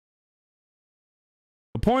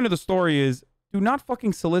The point of the story is, do not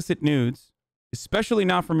fucking solicit nudes, especially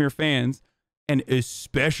not from your fans, and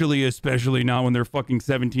especially not when they're fucking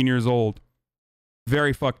 17 years old.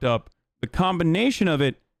 Very fucked up. The combination of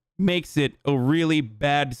it makes it a really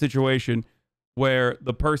bad situation where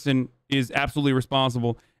the person is absolutely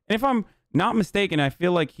responsible. And if I'm not mistaken, I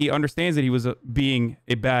feel like he understands that he was being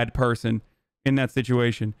a bad person in that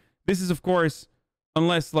situation. This is, of course,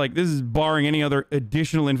 unless, like, this is barring any other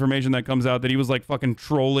additional information that comes out that he was, like, fucking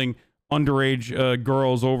trolling underage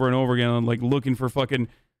girls over and over again and, like, looking for fucking,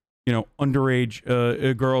 you know, underage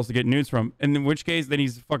girls to get nudes from. And in which case, then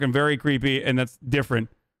he's fucking very creepy, and that's different.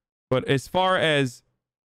 But as far as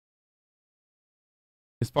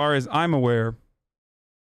I'm aware,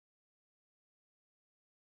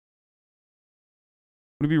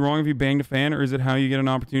 would it be wrong if you banged a fan, or is it how you get an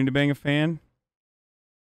opportunity to bang a fan?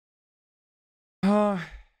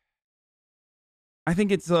 I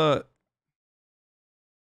think it's Kamala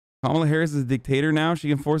Harris is a dictator now. She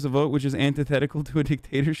can force a vote which is antithetical to a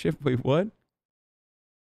dictatorship. Wait, what?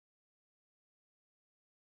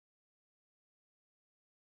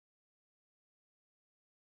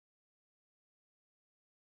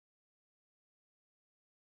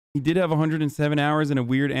 He did have 107 hours in a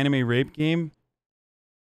weird anime rape game.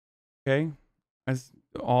 Okay. That's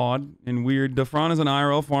odd and weird. Defron is an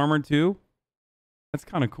IRL farmer too. That's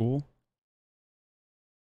kind of cool.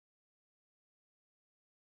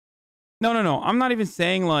 No. I'm not even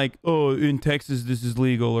saying like, oh, in Texas this is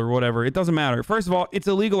legal or whatever. It doesn't matter. First of all, it's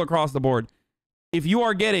illegal across the board. If you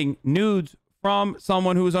are getting nudes from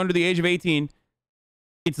someone who is under the age of 18,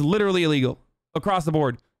 it's literally illegal across the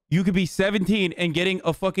board. You could be 17 and getting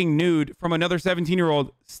a fucking nude from another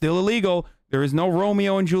 17-year-old, still illegal. There is no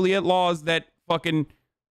Romeo and Juliet laws that fucking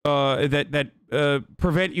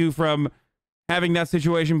prevent you from having that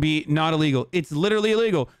situation be not illegal. It's literally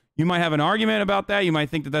illegal. You might have an argument about that. You might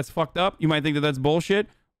think that that's fucked up. You might think that that's bullshit,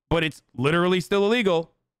 but it's literally still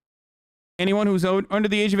illegal. Anyone who's under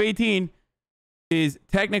the age of 18 is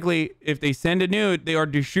technically, if they send a nude, they are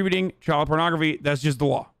distributing child pornography. That's just the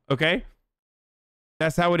law. Okay?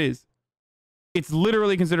 That's how it is. It's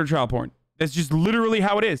literally considered child porn. That's just literally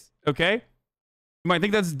how it is. Okay? You might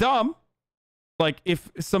think that's dumb. Like if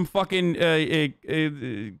some fucking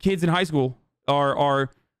kids in high school are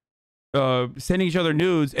sending each other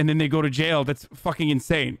nudes and then they go to jail, that's fucking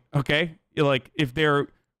insane. Okay? Like if they're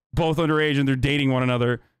both underage and they're dating one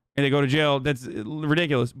another and they go to jail, that's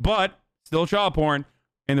ridiculous. But still child porn.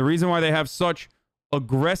 And the reason why they have such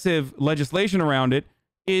aggressive legislation around it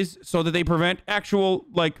is so that they prevent actual,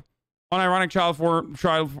 like, unironic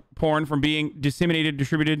child porn from being disseminated,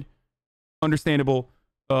 distributed, understandable,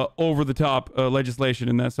 over-the-top legislation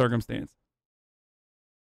in that circumstance.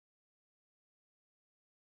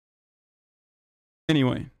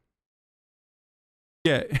 Anyway.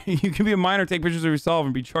 Yeah, you can be a minor, take pictures of yourself,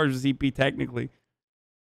 and be charged with CP technically.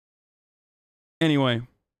 Anyway.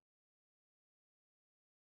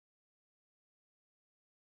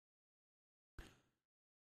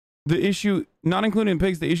 The issue, not including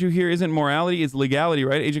pigs, the issue here isn't morality, it's legality,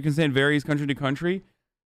 right? Age of consent varies country to country.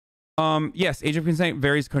 Yes, age of consent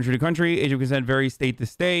varies country to country. Age of consent varies state to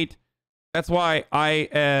state. That's why I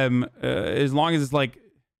am, as long as it's like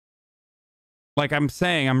I'm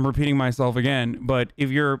saying, I'm repeating myself again, but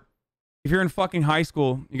if you're in fucking high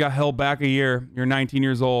school, you got held back a year, you're 19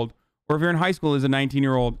 years old, or if you're in high school as a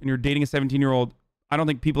 19-year-old and you're dating a 17-year-old, I don't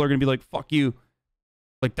think people are going to be like, fuck you.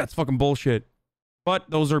 Like, that's fucking bullshit.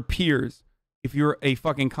 But those are peers. If you're a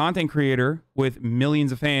fucking content creator with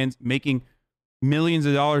millions of fans making millions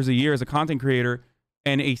of dollars a year as a content creator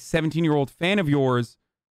and a 17-year-old fan of yours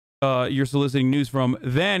you're soliciting news from,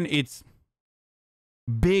 then it's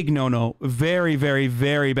big no-no. Very, very,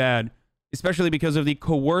 very bad. Especially because of the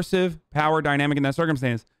coercive power dynamic in that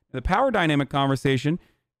circumstance. The power dynamic conversation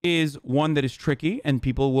is one that is tricky and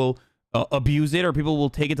people will abuse it, or people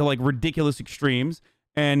will take it to like ridiculous extremes.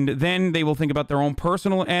 And then they will think about their own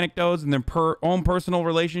personal anecdotes and their own personal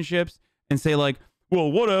relationships and say like,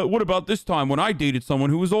 well, what about this time when I dated someone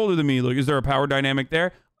who was older than me? Like, is there a power dynamic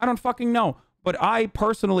there? I don't fucking know. But I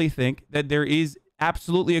personally think that there is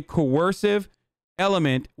absolutely a coercive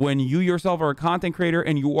element when you yourself are a content creator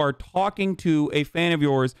and you are talking to a fan of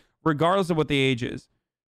yours, regardless of what the age is.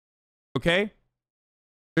 Okay?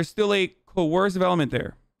 There's still a coercive element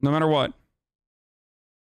there, no matter what.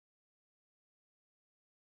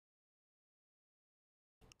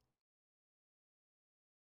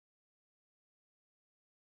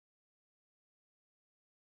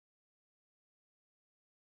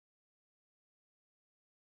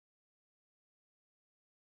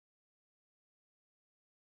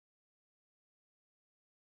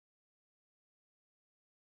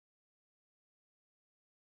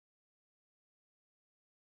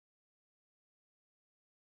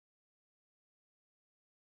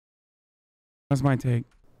 That's my take.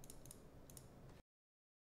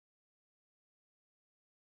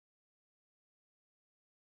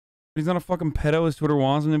 He's not a fucking pedo as Twitter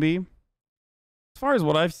wants him to be. As far as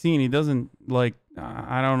what I've seen, he doesn't like.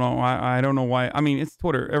 I don't know. I don't know why. I mean, it's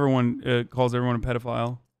Twitter. Everyone calls everyone a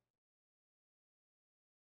pedophile.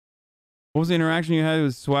 What was the interaction you had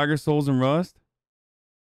with Swagger, Souls, and Rust?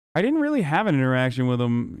 I didn't really have an interaction with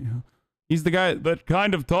him. He's the guy that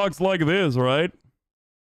kind of talks like this, right?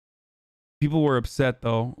 People were upset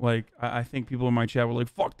though. Like, I think people in my chat were like,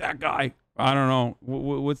 "Fuck that guy." I don't know.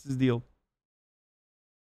 What's his deal?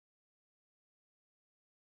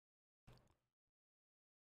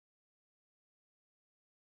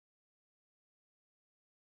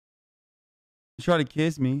 He tried to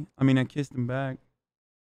kiss me. I mean, I kissed him back.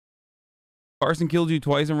 Carson killed you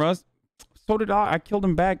twice in Rust? So did I. I killed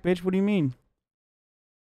him back, bitch. What do you mean?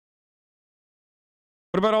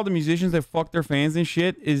 What about all the musicians that fuck their fans and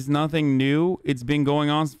shit? Is nothing new. It's been going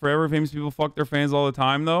on forever. Famous people fuck their fans all the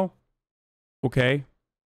time, though. Okay.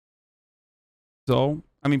 So,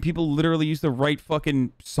 I mean, people literally used to write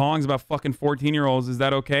fucking songs about fucking 14-year-olds. Is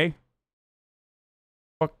that okay?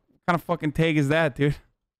 What kind of fucking take is that, dude?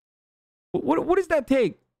 What does that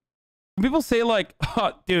take? When people say like,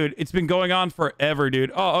 oh, dude, it's been going on forever,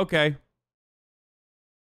 dude. Oh, okay.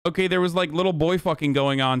 Okay, there was like little boy fucking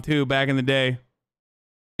going on too back in the day.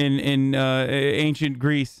 In ancient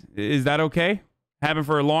Greece. Is that okay? Happened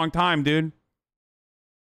for a long time, dude.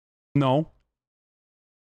 No.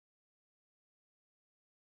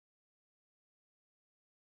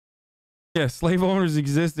 Yeah, slave owners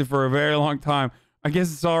existed for a very long time. I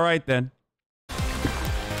guess it's all right then.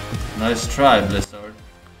 Nice try, Blizzard.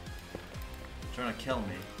 You're trying to kill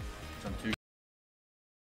me. I'm too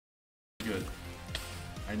good.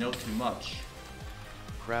 I know too much.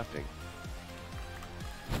 Crafting.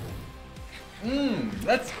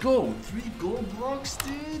 Let's go. 3 gold blocks,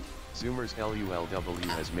 dude. Zoomers LULW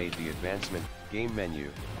has made the advancement game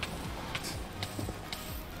menu.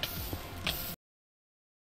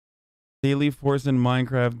 Daily force in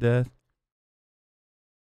Minecraft death.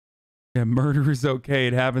 Yeah, murder is okay.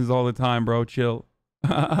 It happens all the time, bro. Chill.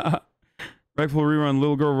 Wreckful rerun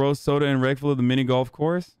Little Girl Roast Soda and Wreckful of the mini golf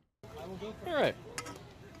course. I will go for All right.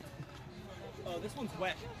 Oh, this one's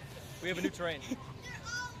wet. We have a new terrain.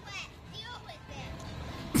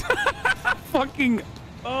 Fucking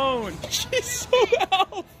own. She's so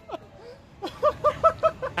alpha.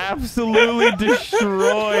 Absolutely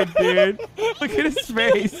destroyed, dude. Look at his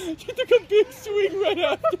face. She took a big swing right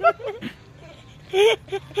after.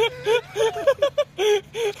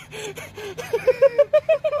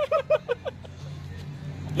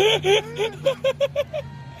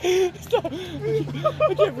 Stop.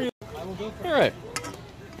 I can't breathe. I will go for All right.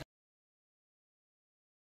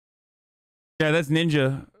 Yeah, that's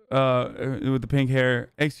Ninja with the pink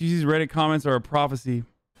hair. XQC's Reddit comments are a prophecy.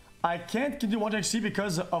 I can't continue watching XC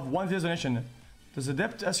because of one donation. Does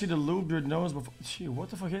Adept ask you to lube your nose before? Gee, what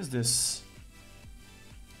the fuck is this?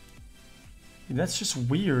 That's just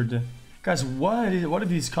weird. Guys, what are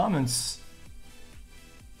these comments?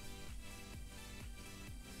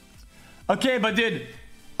 Okay, but dude,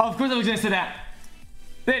 of course I was gonna say that.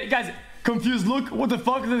 Hey, guys, confused look. What the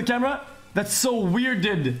fuck is the camera? That's so weird,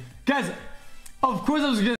 dude. Guys, of course I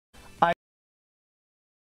was gonna.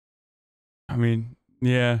 I mean,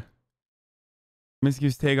 yeah.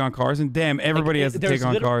 Miscue's take on Carson. Damn, everybody has to take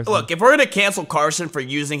on Carson. Look, if we're gonna cancel Carson for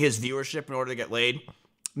using his viewership in order to get laid,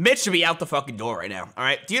 Mitch should be out the fucking door right now. All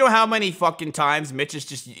right? Do you know how many fucking times Mitch has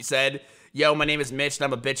just said, "Yo, my name is Mitch and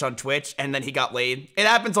I'm a bitch on Twitch," and then he got laid? It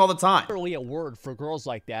happens all the time. Literally a word for girls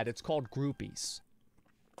like that. It's called groupies.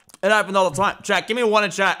 It happens all the time. Chat, give me one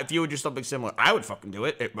in chat if you would do something similar. I would fucking do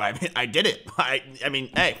it. I mean, I did it. I mean,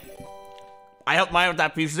 hey, I helped mine with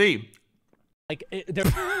that PC. Like,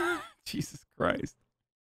 Jesus Christ.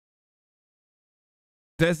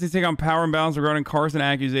 Destiny take on power imbalance regarding Carson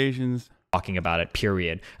accusations. Talking about it,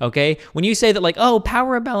 period. Okay? When you say that, like, oh,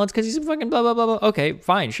 power imbalance because he's a fucking blah, blah, blah, blah. Okay,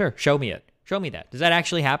 fine, sure. Show me it. Show me that. Does that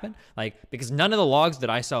actually happen? Like, because none of the logs that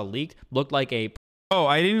I saw leaked looked like a... Oh,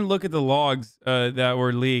 I didn't look at the logs that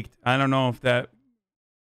were leaked. I don't know if that...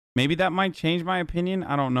 Maybe that might change my opinion.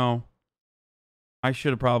 I don't know. I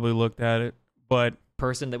should have probably looked at it, but...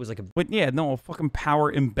 person that was like a... But yeah, no, fucking power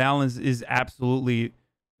imbalance is absolutely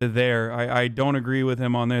there. I don't agree with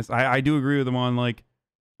him on this. I do agree with him on, like,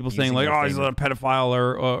 people saying, like, oh, he's a pedophile,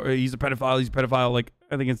 or he's a pedophile. Like,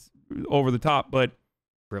 I think it's over the top, but...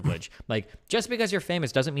 privilege. Like, just because you're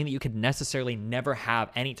famous doesn't mean that you could necessarily never have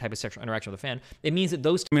any type of sexual interaction with a fan. It means that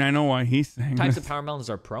those... I mean, I know why he's saying types this. of power imbalances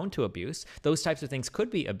are prone to abuse. Those types of things could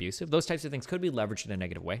be abusive. Those types of things could be leveraged in a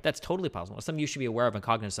negative way. That's totally possible. It's something you should be aware of and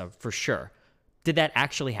cognizant of, for sure. did that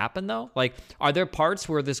actually happen though? Like, are there parts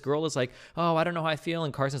where this girl is like, oh, I don't know how I feel,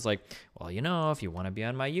 and Carson's like, well, you know, if you want to be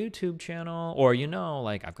on my YouTube channel, or you know,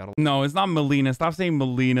 like I've got a No, it's not Melina. Stop saying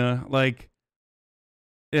Melina. Like,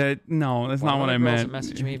 no, that's not what I meant.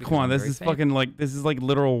 Come on, this is fucking like, this is like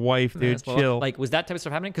literal wife, dude. Chill. Like, was that type of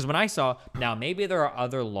stuff happening? Because when I saw, now maybe there are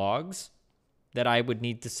other logs that I would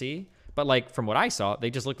need to see, but like from what I saw, they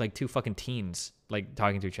just looked like two fucking teens, like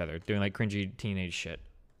talking to each other, doing like cringy teenage shit.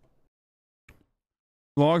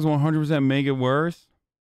 Logs 100% make it worse.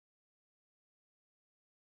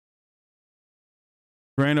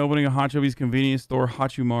 Grand opening of Hot Chubby's convenience store,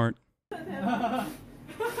 Hachu Mart.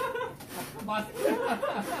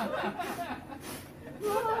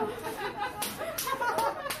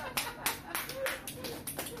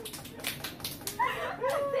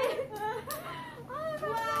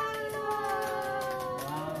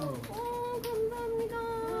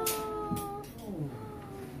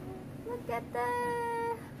 Look at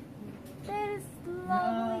that. That is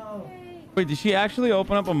lovely cake. Wait, did she actually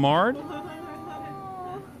open up a Mart?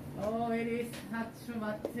 Oh, it is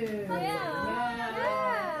Hatsumatu.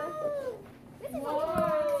 Yeah. This is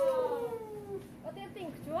awesome. What do you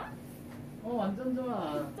think, 좋아? 완전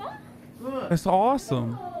좋아. 진짜? That's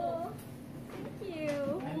awesome. Oh, thank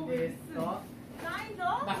you. And this,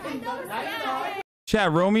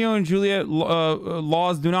 Chat, Romeo and Juliet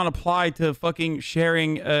laws do not apply to fucking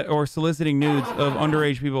sharing or soliciting nudes of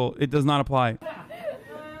underage people. It does not apply.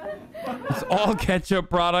 It's all ketchup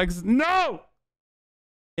products. No!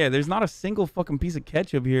 Yeah, there's not a single fucking piece of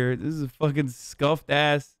ketchup here. This is a fucking scuffed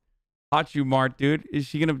ass Hachu Mart, dude. Is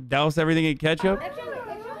she gonna douse everything in ketchup? Actually,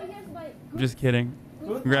 here's my... I'm just kidding.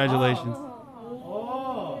 Congratulations.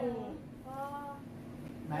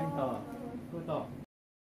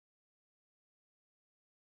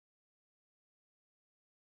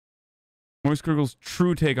 Moist Crickle's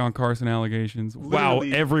true take on Carson allegations. Wow,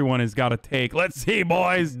 Literally, everyone has got a take. Let's see,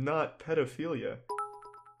 boys. Not pedophilia.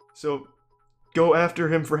 So go after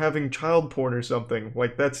him for having child porn or something.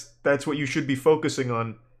 Like that's what you should be focusing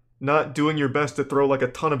on, not doing your best to throw like a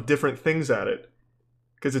ton of different things at it.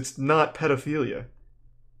 Cuz it's not pedophilia.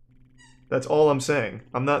 That's all I'm saying.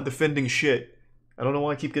 I'm not defending shit. I don't know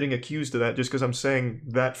why I keep getting accused of that just cuz I'm saying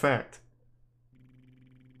that fact.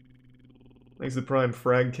 Thanks to Prime,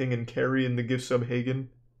 Frag King and Carrie in the gift sub Hagen.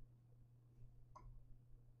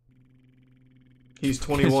 He's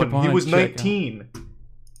 21. He was 19.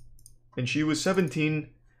 And she was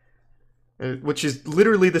 17. Which is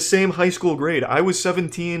literally the same high school grade. I was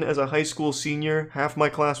 17 as a high school senior. Half my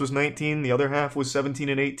class was 19. The other half was 17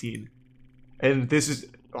 and 18. And this is...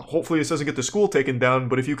 Hopefully this doesn't get the school taken down,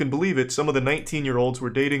 but if you can believe it, some of the 19-year-olds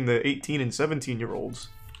were dating the 18 and 17-year-olds.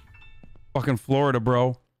 Fucking Florida,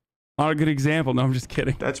 bro. Not a good example. No, I'm just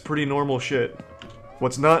kidding. That's pretty normal shit.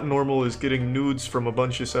 What's not normal is getting nudes from a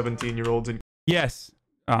bunch of 17-year-olds and... Yes,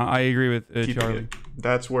 I agree with Charlie. It.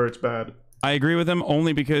 That's where it's bad. I agree with him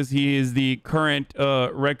only because he is the current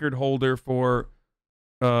record holder for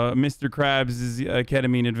Mr. Krabs'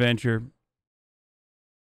 ketamine adventure.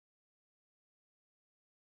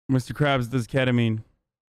 Mr. Krabs does ketamine.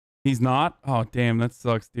 He's not? Oh, damn, that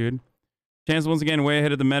sucks, dude. Chance once again way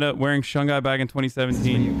ahead of the meta, wearing Shungai back in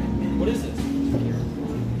 2017. What is this?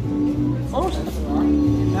 Oh,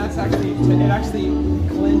 that's actually, it actually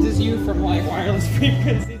cleanses you from like wireless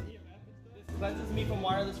frequencies. This cleanses me from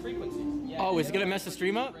wireless frequencies. Yeah, oh, is it gonna mess the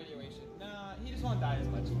stream up? Radiation. Nah, he just won't die as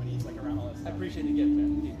much when he's like around all this stuff. I appreciate the gift,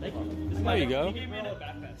 man. Thank you. There you go. He gave me a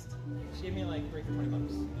Backfest. She gave me like 3 for $20.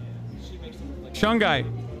 Yeah. She makes them like... Shungai.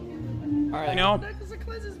 All right. You know?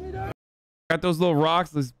 Got those little rocks,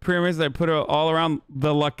 those pyramids that I put all around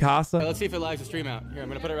the La Casa. Let's see if it lags the stream out. Here, I'm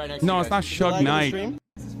gonna put it right next to you. No, it's not Shug Knight. I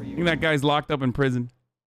think that guy's locked up in prison.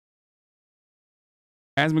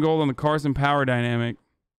 Asmongold on the Carson power dynamic.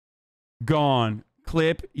 Gone.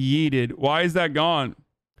 Clip yeeted. Why is that gone?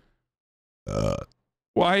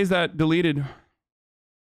 Why is that deleted?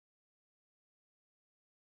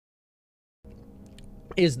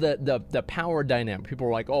 Is the power dynamic. People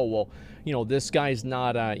are like, oh well, you know, this guy's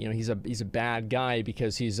not you know, he's a bad guy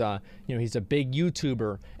because he's you know, he's a big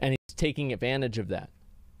YouTuber and he's taking advantage of that.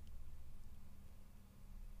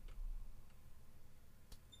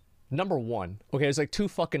 Number one, okay, there's like two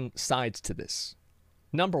fucking sides to this.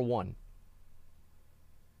 Number one,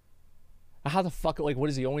 how the fuck, like, what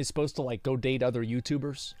is he only supposed to like go date other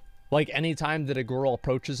YouTubers? Like anytime that a girl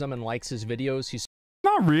approaches him and likes his videos, he's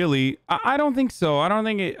not really. I don't think so. I don't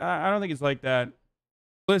think it's like that.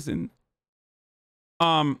 Listen,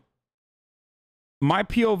 my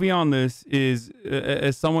POV on this is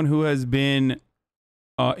as someone who has been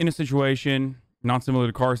in a situation not similar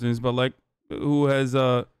to Carson's, but like who has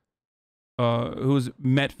who's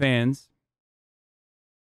met fans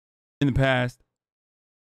in the past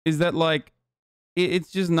is that like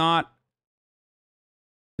it's just not.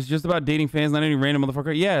 It's just about dating fans, not any random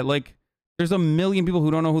motherfucker. Yeah, like there's a million people who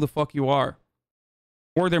don't know who the fuck you are,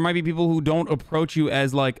 or there might be people who don't approach you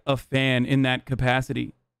as like a fan in that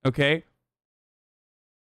capacity. Okay.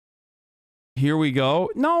 Here we go.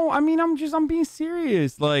 No, I mean I'm being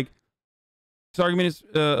serious. Like this argument is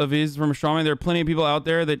of his from a strawman. There are plenty of people out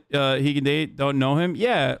there that he can date don't know him.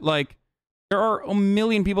 Yeah, like there are a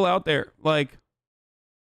million people out there. Like,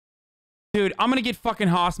 dude, I'm gonna get fucking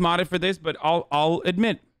Haas modded for this, but I'll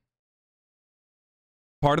admit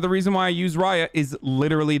part of the reason why I use Raya is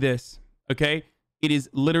literally this. Okay, it is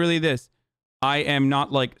literally this. I am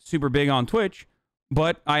not like super big on Twitch,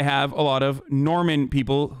 but I have a lot of Norman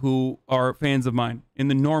people who are fans of mine in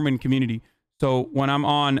the Norman community. So when I'm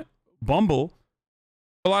on Bumble,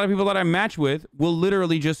 a lot of people that I match with will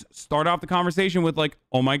literally just start off the conversation with like,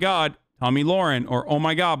 oh my God, Tommy Lauren, or oh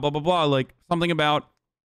my God, blah, blah, blah. Like something about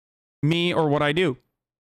me or what I do.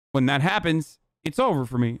 When that happens, it's over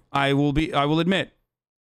for me. I will admit,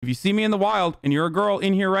 if you see me in the wild and you're a girl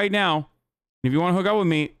in here right now, and if you want to hook up with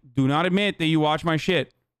me, do not admit that you watch my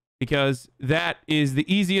shit. Because that is the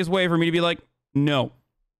easiest way for me to be like, no.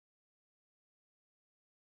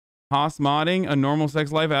 Haas modding a normal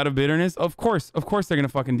sex life out of bitterness? Of course they're going to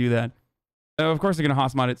fucking do that. Of course they're going to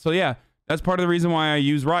Haas mod it. So yeah, that's part of the reason why I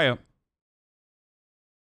use Raya.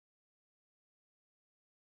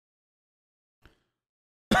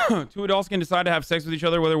 Two adults can decide to have sex with each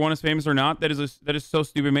other whether one is famous or not. That is so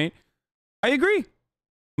stupid, mate. I agree.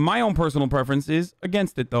 My own personal preference is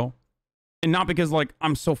against it, though. And not because, like,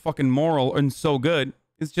 I'm so fucking moral and so good.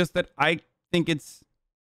 It's just that I think it's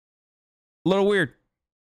a little weird.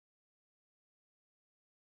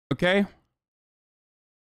 Okay?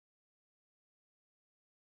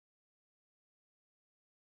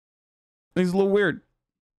 It's a little weird.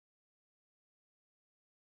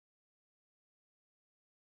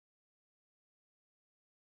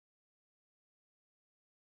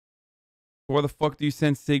 Why the fuck do you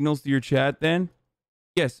send signals to your chat then?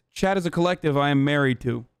 Yes, chat is a collective I am married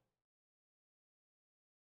to.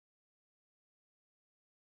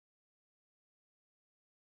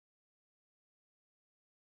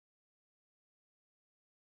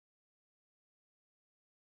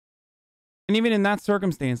 And even in that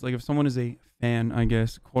circumstance, like if someone is a fan, I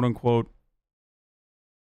guess, quote unquote,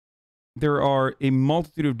 there are a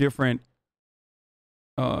multitude of different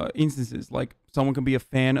instances. Like someone can be a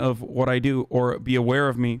fan of what I do or be aware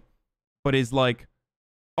of me, but is like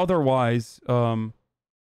otherwise an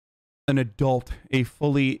adult, a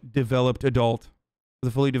fully developed adult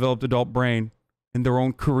with a fully developed adult brain and their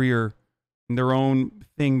own career and their own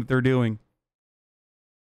thing that they're doing.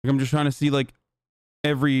 Like I'm just trying to see like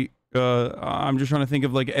I'm just trying to think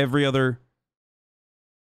of like every other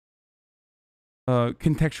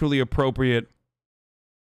contextually appropriate.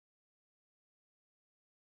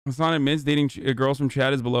 It's not admits dating girls from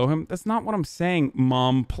chat is below him. That's not what I'm saying,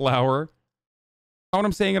 Mom Plower. Not what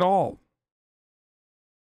I'm saying at all.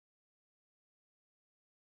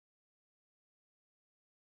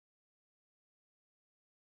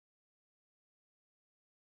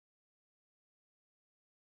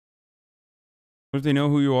 What if they know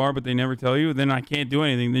who you are, but they never tell you? Then I can't do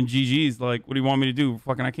anything. Then GG's like, what do you want me to do?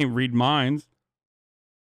 Fucking, I can't read minds.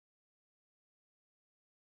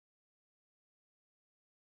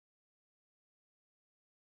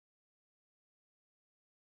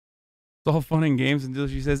 It's all fun and games until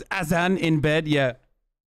she says, Azan in bed. Yeah.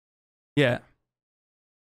 Yeah.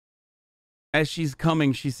 As she's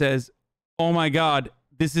coming, she says, oh my God,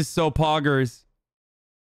 this is so poggers.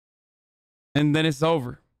 And then it's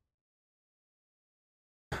over.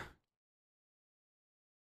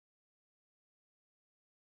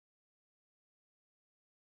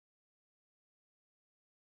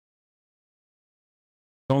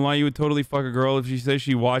 Don't lie, you would totally fuck a girl if she says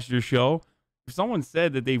she watched your show. If someone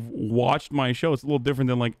said that they've watched my show, it's a little different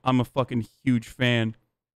than like, I'm a fucking huge fan.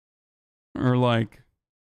 Or like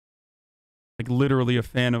literally a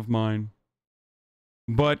fan of mine.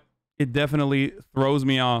 But it definitely throws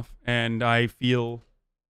me off and I feel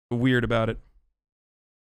weird about it.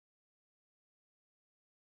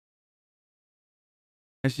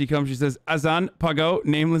 As she comes, she says, Azan, Pago,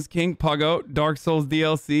 Nameless King, Pago, Dark Souls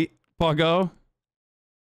DLC, Pago.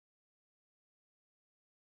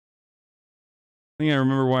 I think I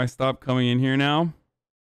remember why I stopped coming in here now.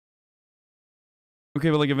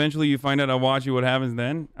 Okay, but like eventually you find out I watch you, what happens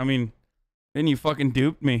then? I mean, then you fucking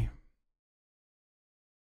duped me.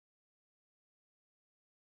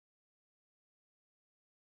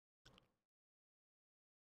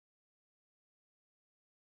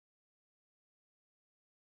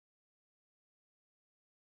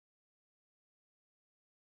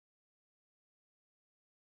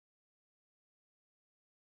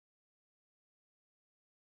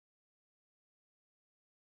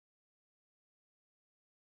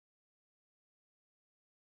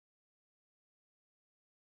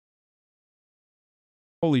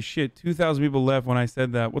 Holy shit, 2,000 people left when I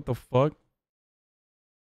said that. What the fuck?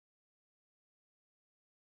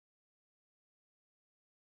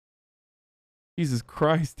 Jesus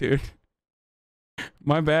Christ, dude.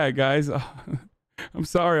 My bad, guys. I'm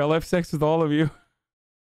sorry. I'll have sex with all of you.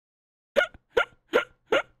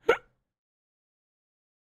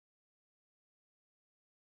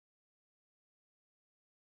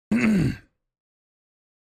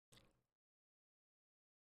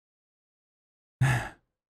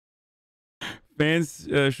 Fans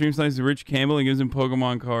stream slides to Rich Campbell and gives him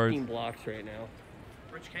Pokemon cards. Blocks right now.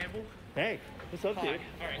 Rich Campbell? Hey, what's up, Hi. dude?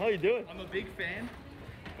 All right. How you doing? I'm a big fan,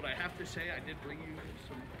 but I have to say I did bring you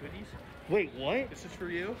some goodies. Wait, what? This is for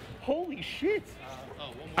you. Holy shit! One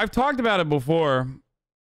more. I've talked about it before.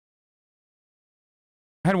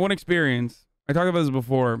 I had one experience. I talked about this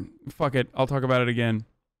before. Fuck it. I'll talk about it again.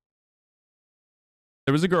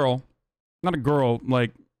 There was a girl. Not a girl.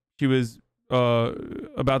 Like, she was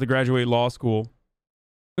about to graduate law school.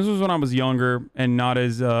 This was when I was younger and not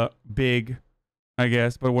as big, I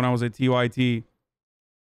guess, but when I was at TYT.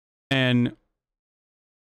 And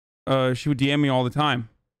she would DM me all the time.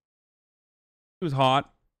 It was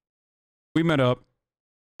hot. We met up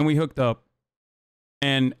and we hooked up.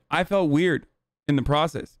 And I felt weird in the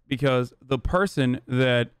process because the person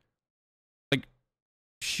that, like,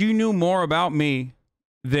 she knew more about me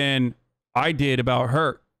than I did about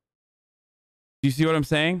her. Do you see what I'm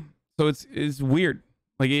saying? So it's weird.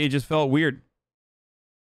 Like, it just felt weird.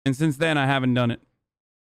 And since then, I haven't done it.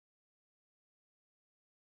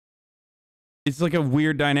 It's like a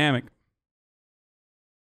weird dynamic.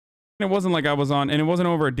 And it wasn't like I was on, and it wasn't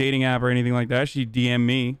over a dating app or anything like that. She DM'd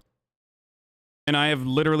me. And I have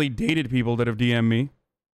literally dated people that have DM'd me.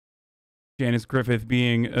 Janice Griffith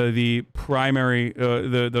being the primary,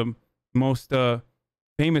 the most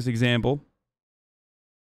famous example.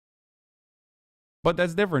 But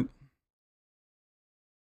that's different.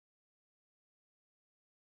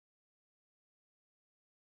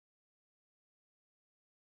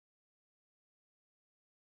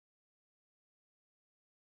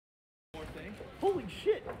 Holy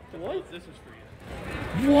shit! What? This is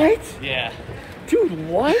for you. What? Yeah. Dude,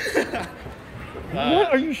 what?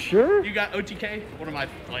 What? Are you sure? You got OTK? One of my,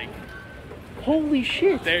 like... Holy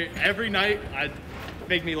shit! They every night,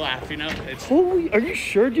 make me laugh, you know? It's... Holy, are you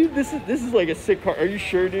sure, dude? This is like a sick car. Are you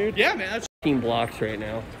sure, dude? Yeah, man, that's... Blocks right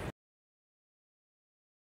now.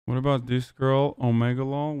 What about this girl, Omega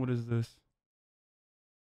Law? What is this?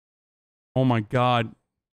 Oh my god.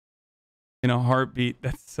 In a heartbeat.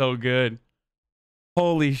 That's so good.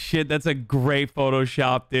 Holy shit, that's a great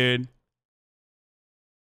Photoshop, dude.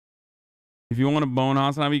 If you want to bone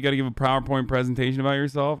Hasanabi, you got to give a PowerPoint presentation about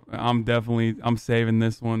yourself. I'm saving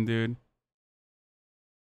this one, dude.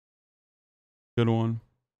 Good one.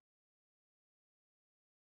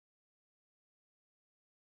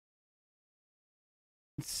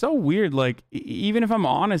 It's so weird. Like, even if I'm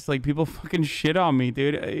honest, like, people fucking shit on me,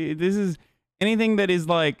 dude. This is anything that is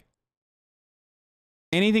like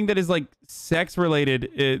sex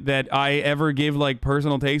related that I ever give like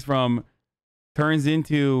personal takes from turns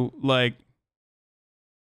into like,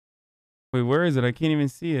 wait, where is it? I can't even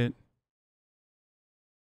see it.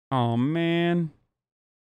 Oh man.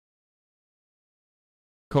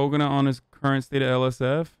 Coconut on his current state of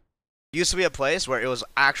LSF. Used to be a place where it was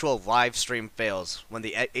actual live stream fails when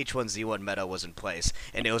the H1Z1 meta was in place,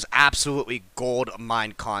 and it was absolutely gold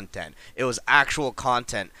mine content. It was actual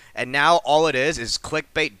content, and now all it is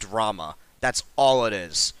clickbait drama. That's all it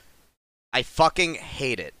is. I fucking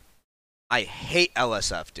hate it. I hate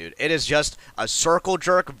LSF, dude. It is just a circle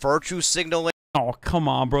jerk virtue signaling. Oh, come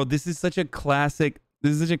on, bro. This is such a classic.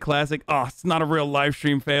 This is such a classic. Oh, it's not a real live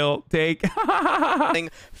stream fail take.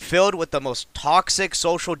 Filled with the most toxic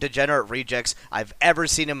social degenerate rejects I've ever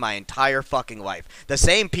seen in my entire fucking life. The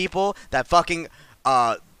same people that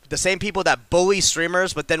bully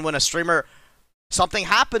streamers, but then when a streamer, something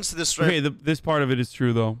happens to the streamer. Okay, this part of it is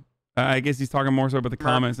true though. I guess he's talking more so about the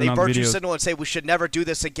comments they and not the virtue videos. signal and say we should never do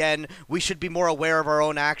this again. We should be more aware of our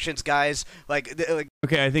own actions, guys.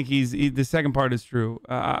 Okay, I think the second part is true.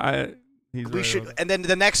 We should, and then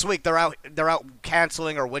the next week they're out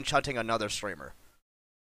canceling or winch hunting another streamer.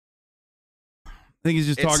 I think he's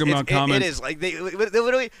just talking about comments. It is like they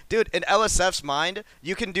literally, dude. In LSF's mind,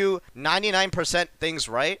 you can do 99% things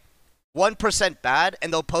right, 1% bad,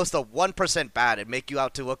 and they'll post a 1% bad and make you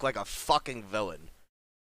out to look like a fucking villain.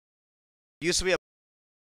 Used to be a.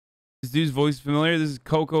 This dude's voice familiar. This is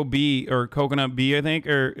Coco B or Coconut B, I think,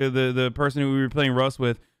 or the person who we were playing Rust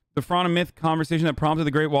with. The Front of Myth conversation that prompted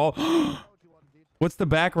the Great Wall. What's the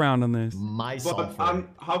background on this? But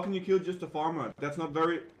how can you kill just a farmer? That's not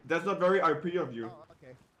very IP of you.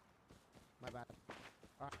 My bad.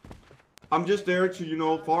 I'm just there to, you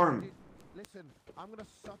know, farm. Listen, I'm gonna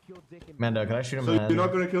suck your dick in. Mando, can I shoot him So in the head? you're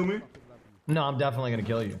not gonna kill me? No, I'm definitely gonna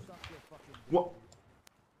kill you. What?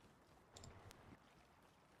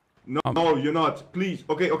 No, you're not. Please.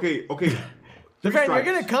 Okay. The friend, you're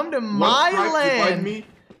gonna come to my land. Me.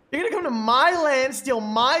 You're gonna come to my land, steal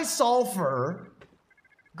my sulfur,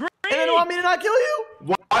 and then want me to not kill you?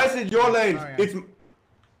 Why is it your lane? It's.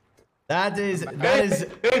 That is.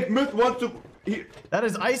 Hey, Myth wants to. That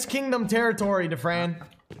is Ice Kingdom territory, DeFran.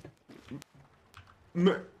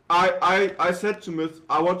 I said to Myth,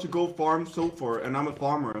 I want to go farm sulfur, and I'm a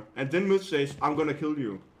farmer. And then Myth says, I'm gonna kill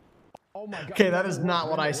you. Oh my god. Okay, that is not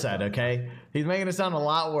what I said, okay? He's making it sound a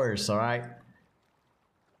lot worse, alright?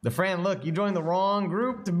 DeFran, look, you joined the wrong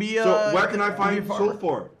group to be a... So, where can I find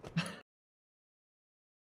sulfur?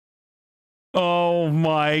 Oh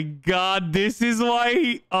my god, this is why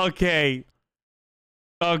he... Okay.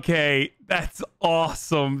 Okay, that's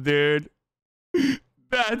awesome, dude.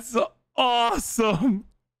 That's awesome.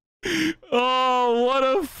 Oh, what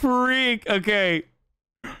a freak. Okay.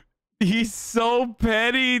 He's so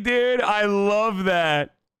petty, dude. I love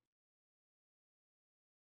that.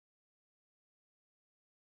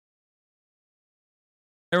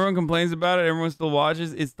 Everyone complains about it. Everyone still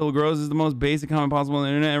watches. It still grows. It's the most basic comment possible on the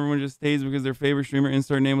internet. Everyone just stays because their favorite streamer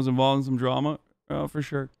insert name was involved in some drama. Oh, for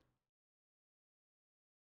sure.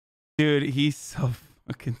 Dude, he's so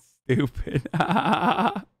fucking stupid.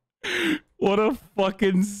 What a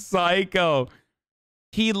fucking psycho.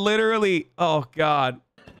 He literally... Oh, God.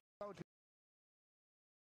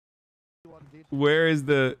 Where is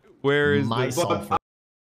the... Where is the...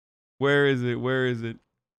 Where is it? Where is it?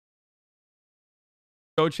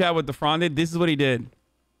 Go chat with the Fronded. This is what he did.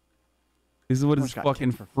 This is what his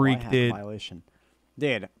fucking freak did. Violation.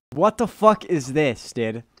 Dude, what the fuck is this,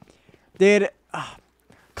 dude? Dude,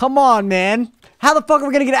 come on, man. How the fuck are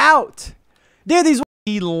we gonna get out? Dude, these...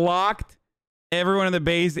 He locked everyone in the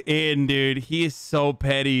base in, dude. He is so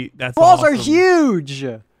petty. That's walls awesome. are huge.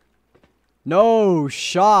 No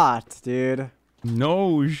shot, dude.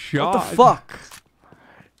 No shot. What the fuck?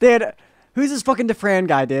 Dude, who's this fucking DeFran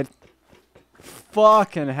guy, dude?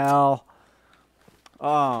 Fucking hell.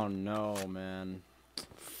 Oh, no, man.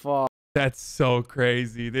 Fuck. That's so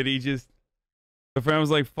crazy that he just... The friend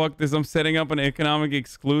was like, fuck this. I'm setting up an economic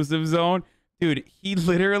exclusive zone. Dude, he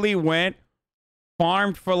literally went,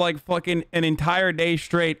 farmed for like fucking an entire day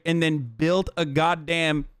straight, and then built a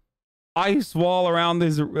goddamn ice wall around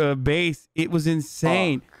this base. It was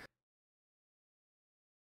insane. Fuck.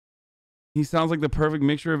 He sounds like the perfect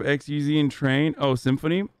mixture of XUZ and Train. Oh,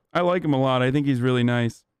 Symphony? I like him a lot. I think he's really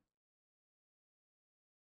nice.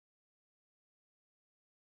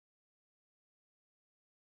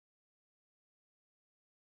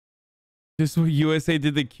 Just what USA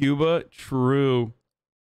did to Cuba? True.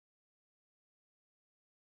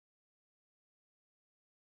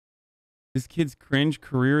 This kid's cringe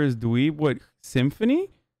career is dweeb. What? Symphony?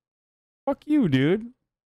 Fuck you, dude.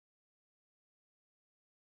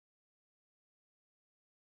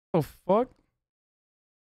 Oh, fuck?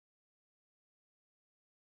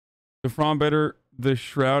 DeFron better the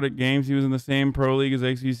Shroud at games. He was in the same pro league as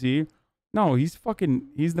XUC. No, he's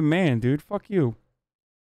the man, dude. Fuck you.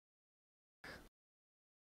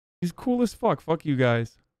 He's cool as fuck. Fuck you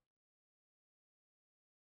guys.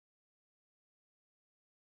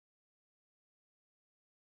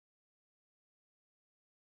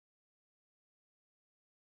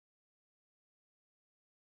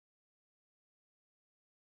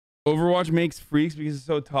 Overwatch makes freaks because it's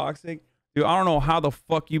so toxic. Dude, I don't know how the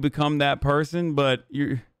fuck you become that person, but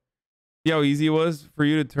see how easy it was for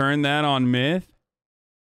you to turn that on Myth?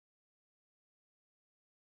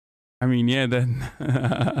 I mean, yeah, then...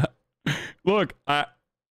 Look,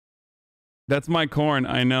 that's my corn,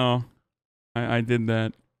 I know. I did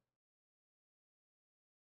that.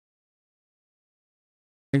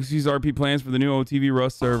 XU's RP plans for the new OTV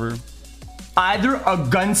Rust server. Either a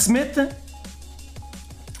gunsmith...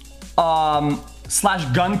 slash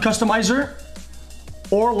gun customizer,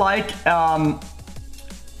 or like a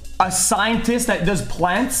scientist that does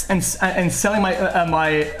plants and selling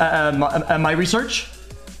my research,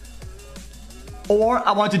 or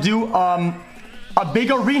I want to do a big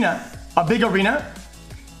arena,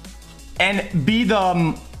 and be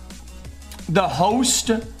the host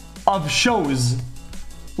of shows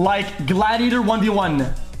like Gladiator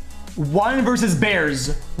 1v1, 1 versus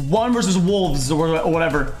bears, 1 versus wolves, or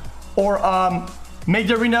whatever. Or make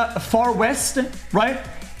the arena Far West, right?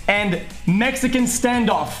 And Mexican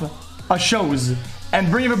standoff shows, and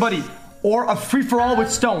bring everybody. Or a free-for-all with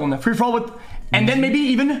Stone, free-for-all with... And then maybe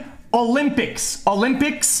even Olympics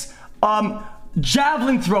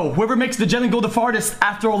Javelin throw. Whoever makes the javelin go the farthest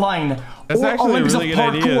after a line. That's or actually Olympics a really of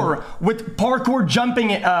good parkour idea. with parkour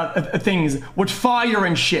jumping things with fire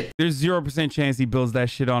and shit. There's 0% chance he builds that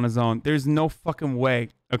shit on his own. There's no fucking way.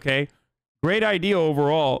 Okay, great idea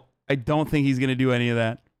overall. I don't think he's gonna do any of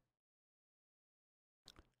that.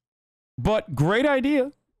 But great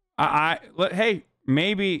idea. Hey,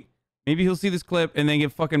 maybe he'll see this clip and then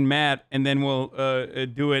get fucking mad, and then we'll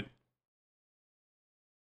do it.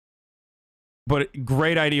 But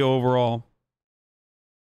great idea overall.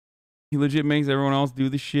 He legit makes everyone else do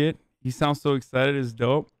the shit. He sounds so excited. It's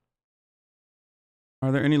dope.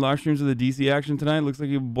 Are there any live streams of the DC action tonight? Looks like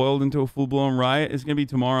he boiled into a full-blown riot. It's gonna be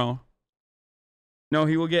tomorrow. No,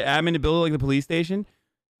 he will get admin to build it like the police station.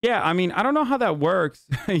 Yeah, I mean, I don't know how that works.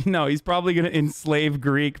 You know, he's probably gonna enslave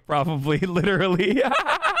Greek, probably, literally.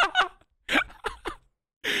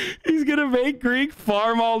 He's gonna make Greek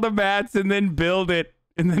farm all the mats and then build it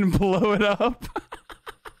and then blow it up.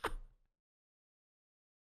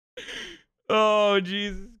 Oh,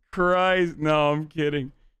 Jesus Christ. No, I'm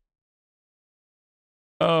kidding.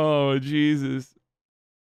 Oh, Jesus.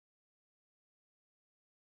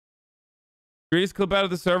 Greatest clip out of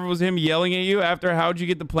the server was him yelling at you after how'd you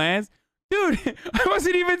get the plans? Dude, I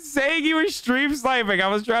wasn't even saying he was stream sniping. I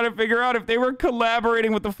was trying to figure out if they were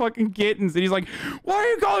collaborating with the fucking kittens. And he's like, why are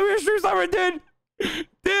you calling me a stream sniper, dude?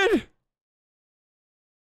 Dude.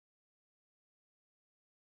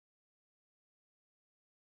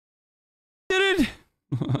 Did it?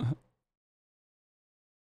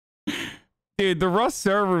 Dude, the Rust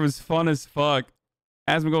server was fun as fuck.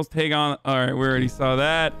 Asmongold's take on. All right, we already saw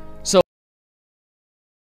that. So,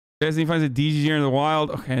 Destiny finds a DGG in the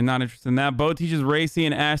wild. Okay, not interested in that. Bo teaches Racy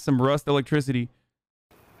and Ash some Rust electricity.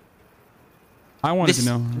 I wanted to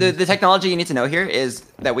know. The technology you need to know here is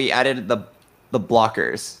that we added the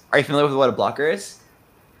blockers. Are you familiar with what a blocker is?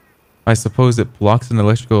 I suppose it blocks an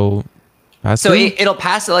electrical pass. So it'll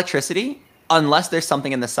pass electricity unless there's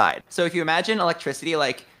something in the side. So if you imagine electricity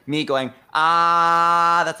like me going,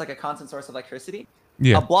 ah, that's like a constant source of electricity.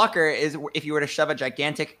 Yeah. A blocker is if you were to shove a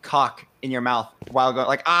gigantic cock in your mouth while going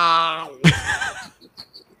like, ah.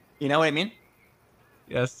 You know what I mean?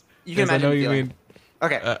 Yes. You can yes, imagine I know the you feeling. mean.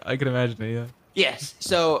 Okay. I can imagine it, yeah. Yes.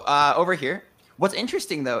 So over here, what's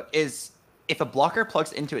interesting though is if a blocker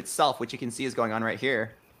plugs into itself, which you can see is going on right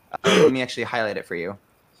here. Let me actually highlight it for you.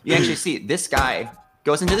 You actually see this guy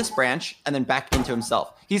goes into this branch and then back into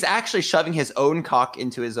himself. He's actually shoving his own cock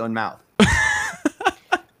into his own mouth.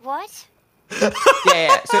 What?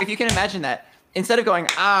 Yeah. So if you can imagine that, instead of going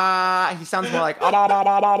ah, he sounds more like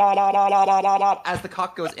as the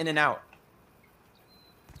cock goes in and out.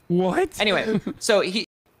 What? Anyway, so he.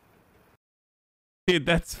 Dude,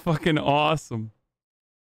 that's fucking awesome.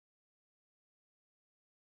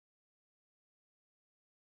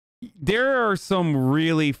 There are some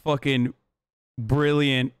really fucking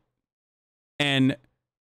brilliant and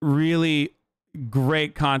really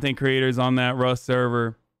great content creators on that Rust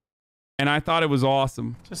server. And I thought it was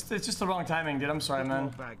awesome. It's just the wrong timing, dude. I'm sorry,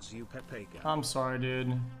 man. I'm sorry,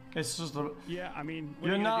 dude. It's just the... Yeah, I mean...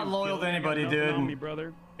 You're not loyal to anybody, dude. On me,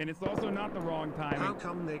 brother. And it's also not the wrong timing. How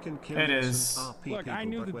come they can kill it is. Look, I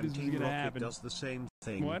knew that this was gonna happen. Does the same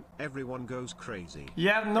thing. What? Everyone goes crazy. You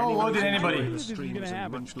have no loyalty to anybody.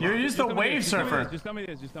 You're just a wave surfer. Just tell me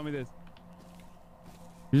this. Just tell me this.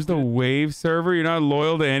 You're just a wave server? You're not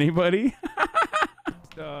loyal to anybody?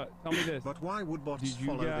 Tell me this. But why would bots did you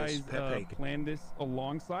follow guys this plan this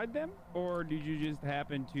alongside them, or did you just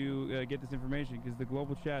happen to get this information? Because the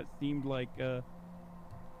global chat seemed like it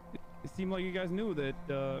seemed like you guys knew that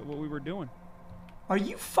what we were doing. Are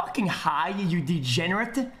you fucking high, you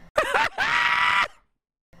degenerate?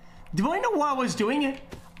 Do I know what I was doing?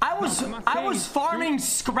 I was farming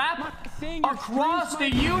scrap across the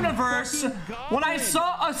universe when I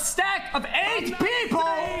saw a stack of 8 people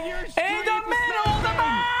in the middle of the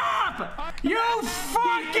map! You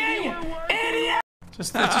fucking idiot!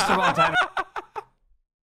 It's just the wrong time.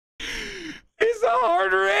 It's a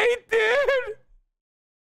hard rate,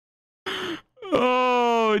 dude!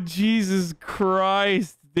 Oh, Jesus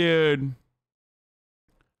Christ, dude.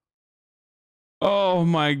 Oh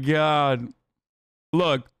my God.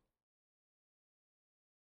 Look.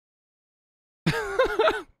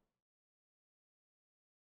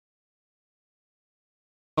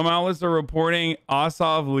 Some outlets are reporting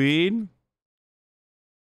Asov lead.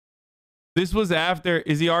 This was after.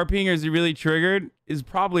 Is he RPing or is he really triggered? Is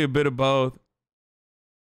probably a bit of both.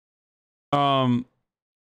 I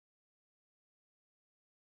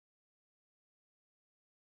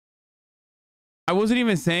wasn't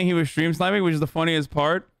even saying he was stream sniping, which is the funniest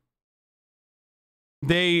part.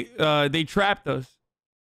 They trapped us.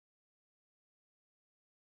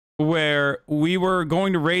 where we were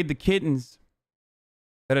going to raid the kittens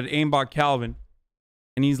that had aimbot Calvin,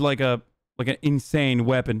 and he's like an insane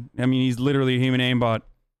weapon. I mean, he's literally a human aimbot,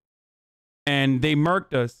 and they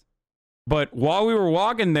murked us. But while we were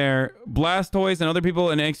walking there, Blastoise and other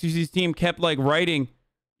people in XQC's team kept like writing,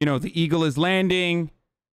 you know, the eagle is landing,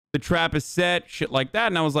 the trap is set, shit like that.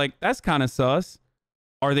 And I was like, that's kind of sus.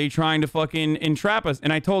 Are they trying to fucking entrap us?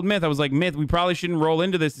 And I told Myth, I was like, Myth, we probably shouldn't roll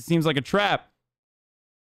into this. It seems like a trap.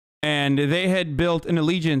 And they had built an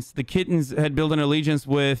allegiance. The kittens had built an allegiance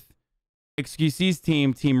with XQC's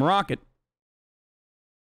team, Team Rocket.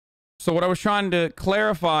 So what I was trying to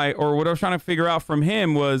clarify, or what I was trying to figure out from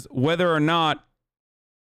him, was whether or not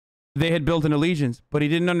they had built an allegiance. But he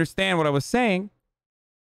didn't understand what I was saying.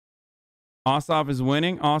 Ossoff is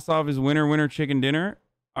winning. Ossoff is winner, winner, chicken dinner.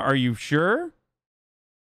 Are you sure?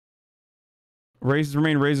 Races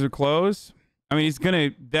remain razor close. I mean,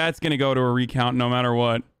 that's gonna go to a recount no matter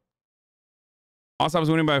what. Ossoff is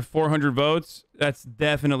winning by 400 votes. That's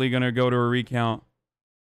definitely gonna go to a recount.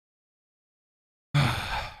 I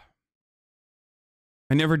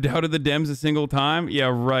never doubted the Dems a single time.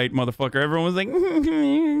 Yeah, right, motherfucker. Everyone was like,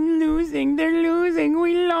 losing, they're losing.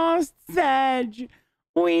 We lost Sag.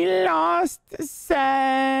 We lost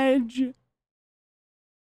Sag.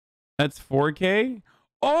 That's 4K?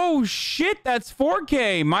 Oh, shit, that's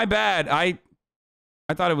 4K. My bad. I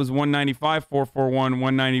thought it was 195, 441,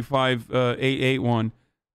 195, 881.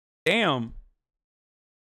 Damn.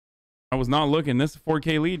 I was not looking. This is a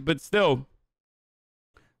 4K lead, but still.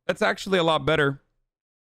 That's actually a lot better.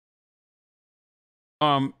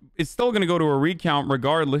 It's still going to go to a recount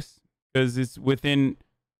regardless, because it's within,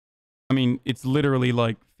 I mean, it's literally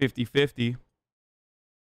like 50-50.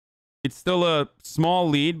 It's still a small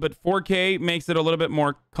lead, but 4K makes it a little bit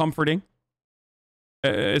more comforting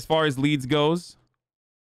as far as leads goes.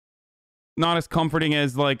 Not as comforting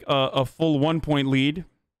as like a full 1-point lead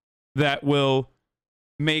that will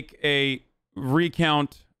make a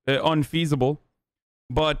recount unfeasible.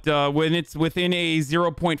 But when it's within a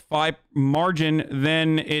 0.5 margin,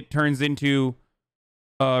 then it turns into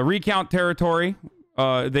recount territory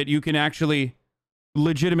that you can actually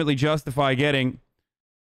legitimately justify getting.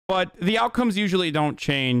 But the outcomes usually don't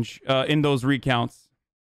change in those recounts.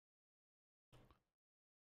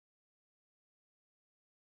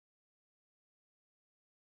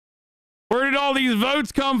 Where did all these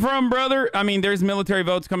votes come from, brother? I mean, there's military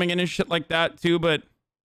votes coming in and shit like that too, but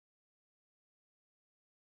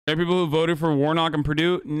there are people who voted for Warnock and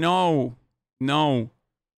Purdue? No. No.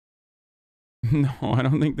 No, I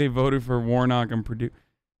don't think they voted for Warnock and Purdue.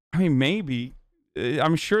 I mean, maybe.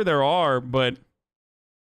 I'm sure there are, but...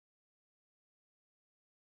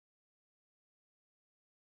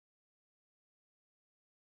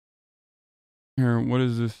 Here, what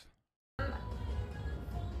is this?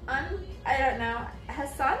 I don't know.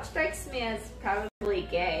 Hassan strikes me as probably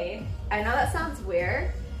gay. I know that sounds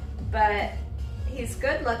weird, but he's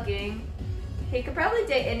good looking. He could probably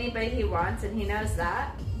date anybody he wants, and he knows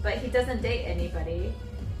that, but he doesn't date anybody.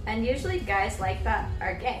 And usually guys like that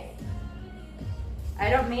are gay. I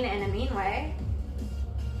don't mean it in a mean way,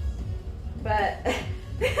 but...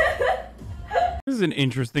 This is an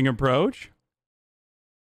interesting approach.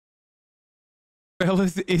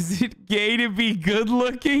 Fellas, is it gay to be good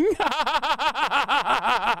looking?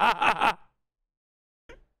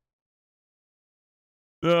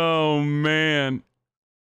 Oh, man.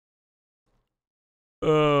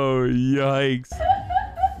 Oh, yikes.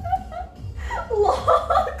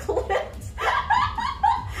 Long clips.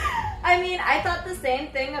 I mean, I thought the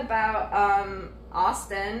same thing about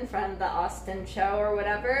Austin from the Austin show or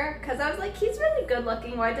whatever, because I was like, he's really good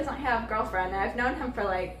looking. Why doesn't he have a girlfriend? And I've known him for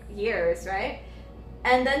like years, right?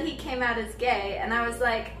 And then he came out as gay, and I was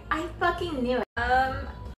like, I fucking knew it.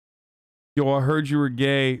 Yo, I heard you were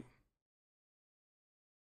gay.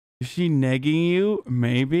 Is she negging you?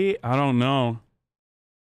 Maybe? I don't know.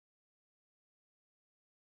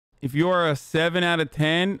 If you are a 7 out of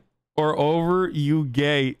 10 or over, you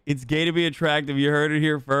gay. It's gay to be attractive. You heard it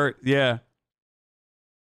here first. Yeah.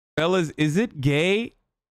 Fellas, is it gay?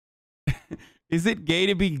 Is it gay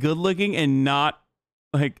to be good looking and not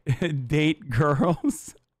like date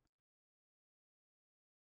girls?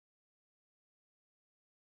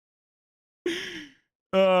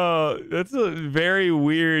 Oh, that's a very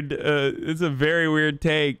weird it's a very weird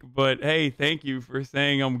take, but hey, thank you for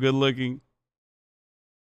saying I'm good looking.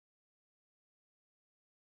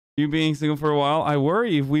 You being single for a while, I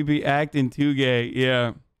worry if we be acting too gay.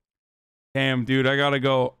 Yeah. Damn, dude, I gotta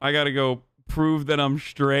go prove that I'm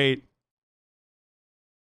straight.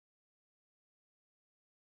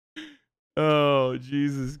 Oh,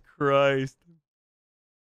 Jesus Christ.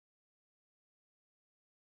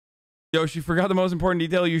 Yo, she forgot the most important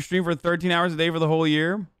detail. You stream for 13 hours a day for the whole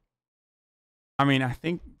year. I mean, I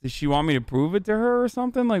think, does she want me to prove it to her or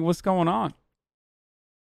something? Like, what's going on?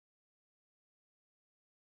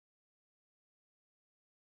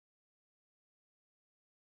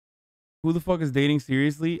 Who the fuck is dating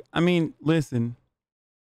seriously? I mean, listen.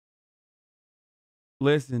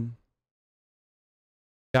 Listen.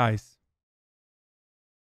 Guys.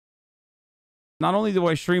 Not only do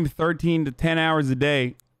I stream 13 to 10 hours a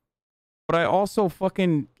day, but I also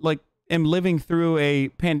fucking, like, am living through a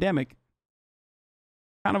pandemic.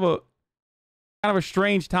 Kind of a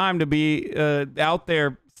strange time to be out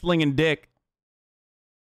there slinging dick.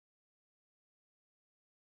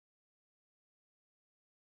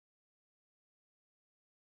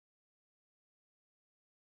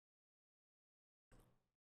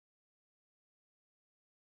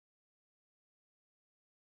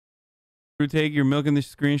 True take, you're milking the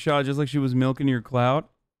screenshot just like she was milking your clout.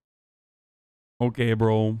 Okay,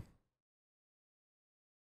 bro.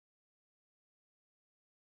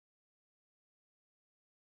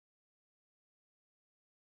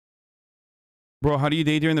 Bro, how do you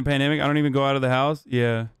date during the pandemic? I don't even go out of the house.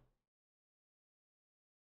 Yeah.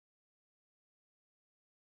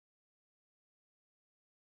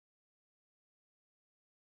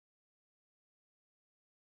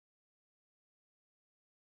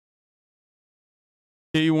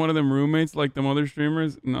 Get you one of them roommates like them other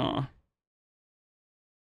streamers? Nah.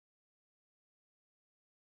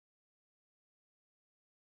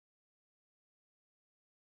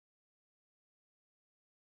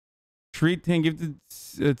 Treat 10 gifted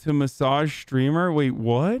to massage streamer? Wait,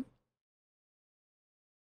 what?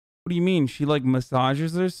 What do you mean? She like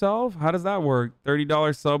massages herself? How does that work?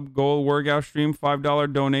 $30 sub goal workout stream,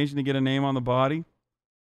 $5 donation to get a name on the body?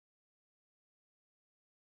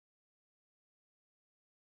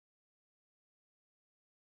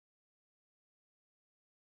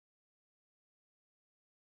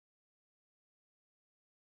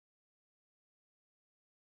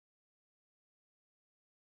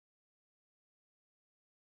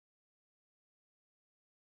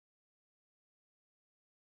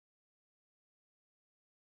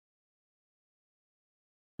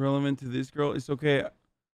 Relevant to this girl? It's okay.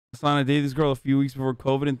 Hasana dated this girl a few weeks before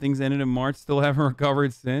COVID and things ended in March. Still haven't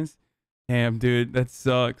recovered since. Damn, dude, that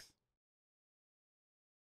sucks.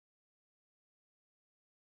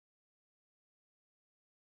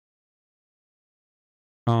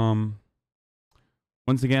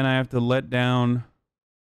 Once again, I have to let down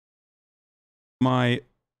my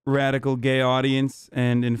radical gay audience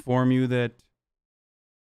and inform you that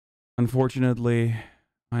unfortunately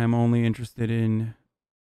I am only interested in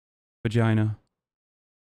vagina.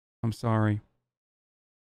 I'm sorry.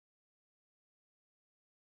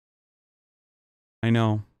 I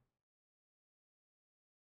know.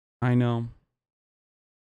 I know.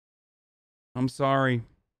 I'm sorry.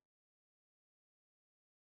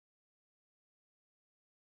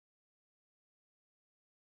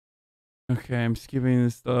 Okay, I'm skipping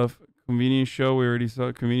this stuff. Convenience show, we already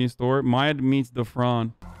saw. Convenience store. Maya meets the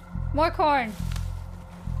Fran. More corn.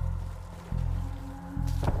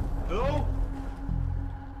 Hello?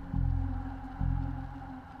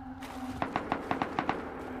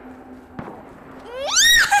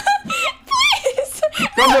 Please!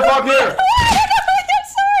 Come the fuck here! I'm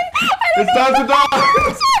sorry! It's time to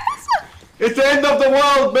die! It's the end of the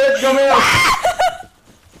world, bitch! Come here!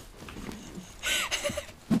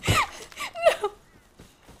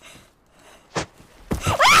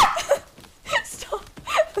 Stop,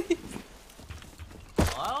 please.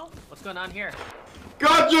 Hello? What's going on here?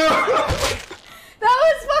 Gotcha! That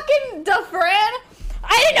was fucking DeFran.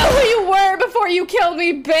 I didn't know who you were before you killed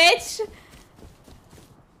me, bitch.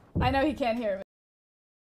 I know he can't hear me.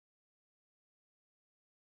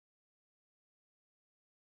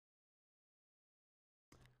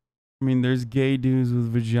 I mean, there's gay dudes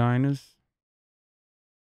with vaginas.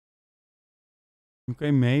 Okay,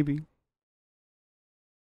 maybe.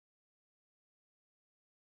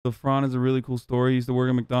 The Fran is a really cool story. He used to work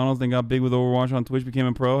at McDonald's, then got big with Overwatch on Twitch, became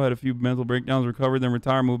a pro, had a few mental breakdowns, recovered, then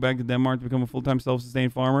retired, moved back to Denmark to become a full-time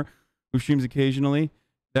self-sustained farmer who streams occasionally.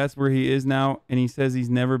 That's where he is now, and he says he's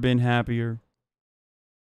never been happier.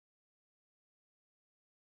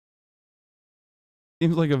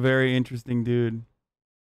 Seems like a very interesting dude.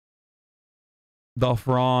 The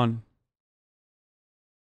Fran.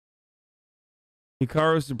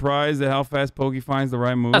 Hikaru's surprised at how fast Pokey finds the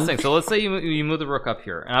right move. Last thing, so let's say you move the rook up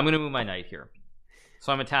here, and I'm going to move my knight here.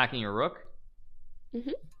 So I'm attacking your rook.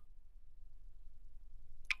 Mm-hmm.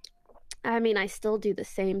 I mean, I still do the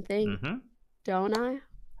same thing, Mm-hmm. don't I?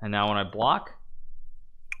 And now when I block,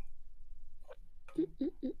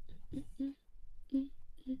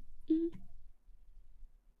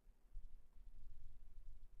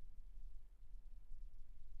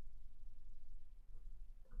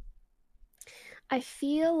 I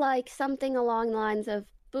feel like something along the lines of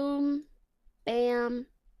boom, bam,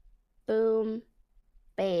 boom,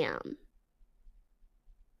 bam.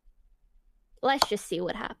 Let's just see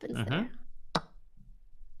what happens there.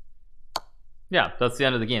 Yeah, that's the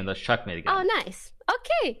end of the game. That's checkmate again. Oh, nice.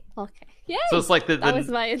 Okay. Okay. Yay. So it's like that was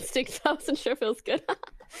my instinct. I wasn't sure if it was good.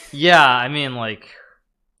 Yeah, I mean, like,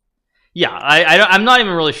 yeah, I'm not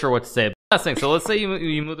even really sure what to say. Last thing, so let's say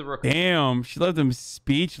you move the rook. Damn, she left him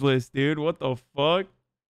speechless, dude. What the fuck?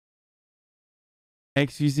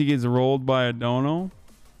 XQC gets rolled by a dono.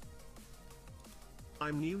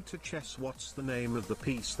 I'm new to chess. What's the name of the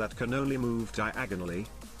piece that can only move diagonally?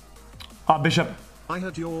 Bishop. I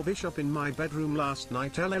had your bishop in my bedroom last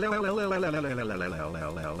night. Huh?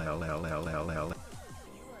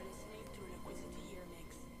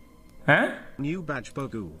 New badge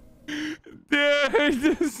Bogu. Dude,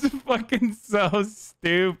 this is fucking so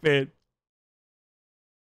stupid.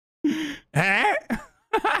 Huh?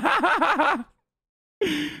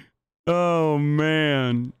 Oh,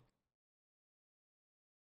 man.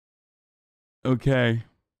 Okay.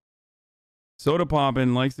 Soda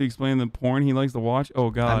Poppin' likes to explain the porn he likes to watch.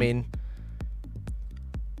 Oh, God. I mean,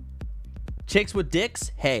 chicks with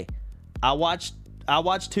dicks. Hey, I watch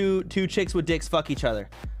two chicks with dicks fuck each other.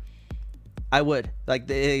 I would, like,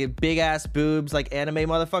 the big ass boobs, like anime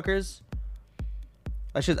motherfuckers.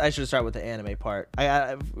 I should start with the anime part.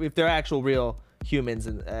 I if they're actual real humans,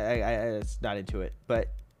 and I it's not into it, but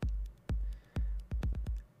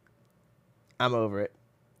I'm over it.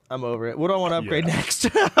 I'm over it. What do I want to upgrade next?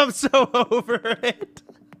 I'm so over it.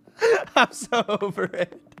 I'm so over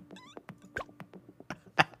it.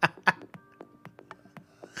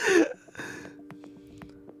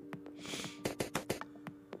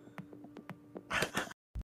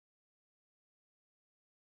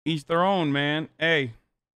 Each their own, man. Hey.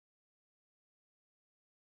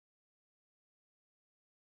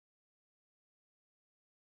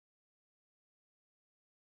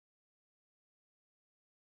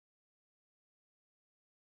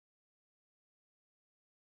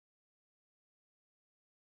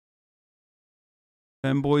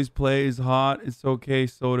 Femboys play is hot. It's okay,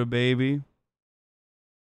 Soda Baby.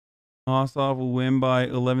 Ossoff will win by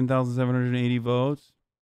 11,780 votes.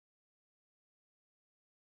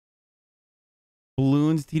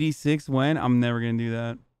 Balloons TD6 when? I'm never going to do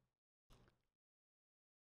that.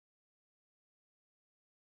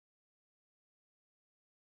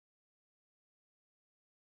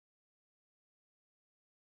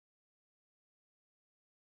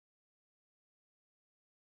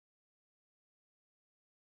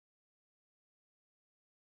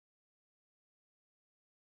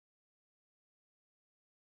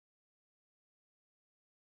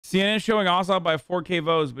 CNN is showing Ossoff by 4K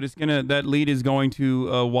votes, but that lead is going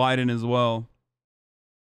to widen as well.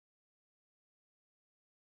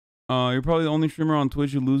 You're probably the only streamer on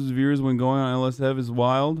Twitch who loses viewers when going on LSF is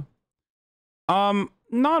wild.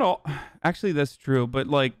 Not all. Actually, that's true, but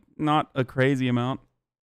like not a crazy amount.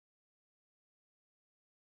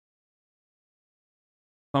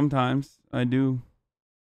 Sometimes I do.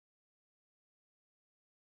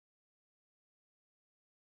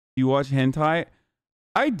 You watch hentai?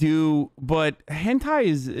 I do, but hentai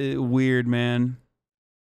is weird, man.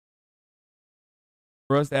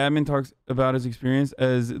 Rust Admin talks about his experience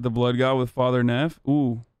as the blood god with Father Neff.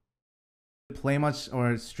 Ooh. Play much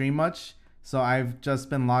or stream much, so I've just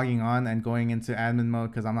been logging on and going into admin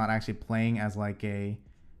mode because I'm not actually playing as like a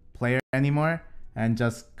player anymore, and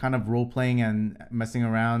just kind of role playing and messing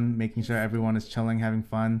around, making sure everyone is chilling, having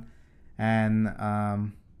fun,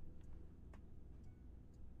 and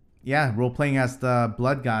yeah, role playing as the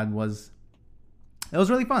blood god was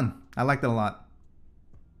really fun. I liked it a lot.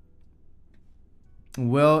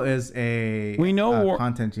 Will is a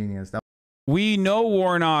content genius. We know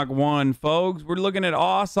Warnock won, folks. We're looking at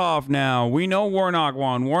Ossoff now. We know Warnock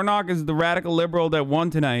won. Warnock is the radical liberal that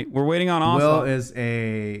won tonight. We're waiting on Ossoff. Will is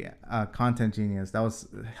a content genius. That was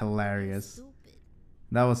hilarious.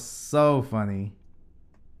 That was so funny.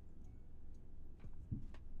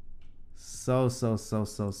 So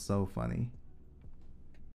funny.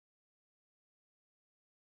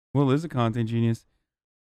 Will is a content genius.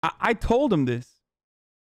 I told him this.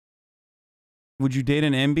 Would you date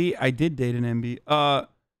an MB? I did date an MB.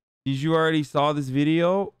 Did you already saw this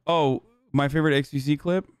video? Oh, my favorite XQC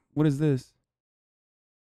clip? What is this?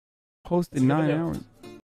 Posted 9 hours.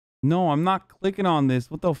 No, I'm not clicking on this.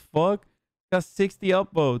 What the fuck? Got 60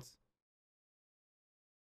 upvotes.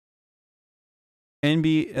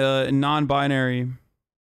 NB non-binary.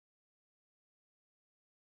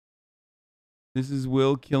 This is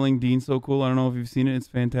Will killing Dean So Cool. I don't know if you've seen it. It's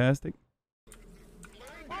fantastic.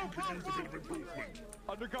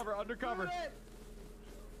 undercover, undercover.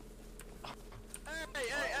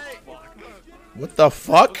 What the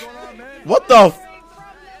fuck? What the f-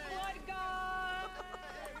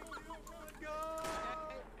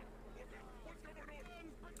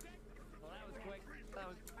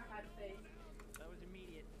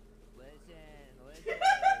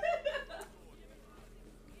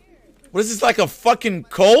 What is this, like a fucking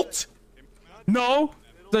cult? No,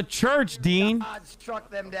 the church, Dean. God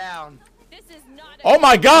struck them down. Oh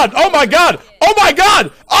my god! Oh my god! Oh my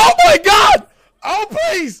god! Oh my god! Oh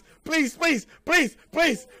please! Please, please, please,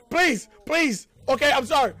 please, please, please. Okay, I'm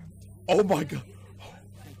sorry. Oh my god.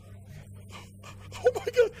 Oh my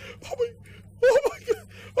god. Oh my, oh my god.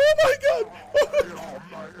 Oh my god. Oh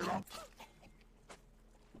my god.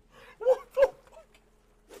 What the fuck?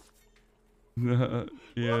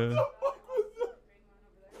 Yeah.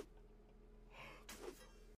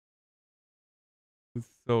 It's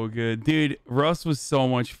so good. Dude, Russ was so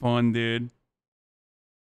much fun, dude.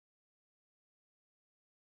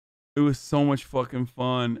 It was so much fucking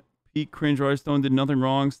fun. Pete Cringe Stone did nothing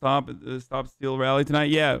wrong. Stop Steal rally tonight.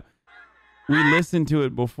 Yeah. We listened to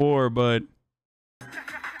it before, but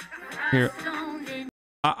here.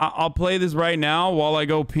 I'll play this right now while I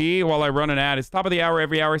go pee, while I run an ad. It's top of the hour,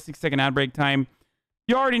 every hour, 6-second ad break time.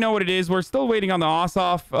 You already know what it is. We're still waiting on the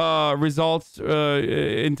OSOF results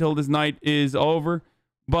until this night is over.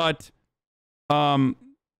 But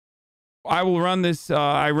I will run this.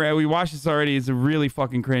 We watched this already. It's a really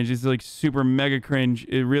fucking cringe. It's like super mega cringe.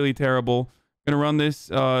 It's really terrible. Gonna run this.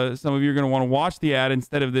 Some of you are gonna want to watch the ad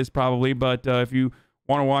instead of this probably. But if you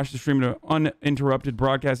want to watch the stream in an uninterrupted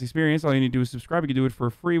broadcast experience, all you need to do is subscribe. You can do it for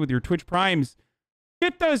free with your Twitch Primes.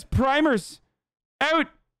 Get those primers out,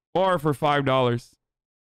 or for $5.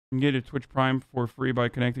 You can get a Twitch Prime for free by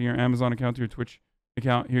connecting your Amazon account to your Twitch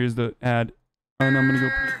account. Here's the ad. And I'm gonna go.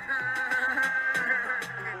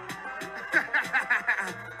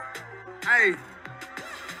 Hey.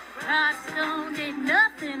 Roger Stone did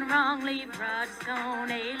nothing wrong, leave Roger Stone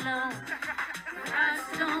alone. Roger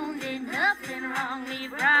Stone did nothing wrong,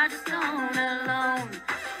 leave Roger Stone alone.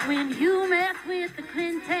 When you mess with the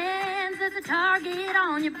Clintons, there's a target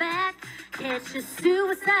on your back. Catch a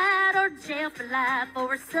suicide or jail for life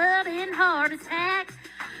or a sudden heart attack.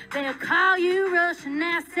 They'll call you Russian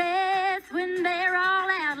assets when they're all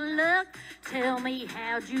out of luck. Tell me,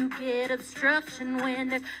 how'd you get obstruction when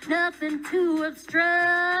there's nothing to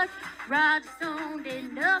obstruct? Roger Stone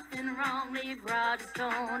did nothing wrong, leave Roger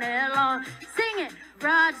Stone alone. Sing it!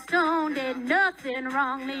 Roger Stone did nothing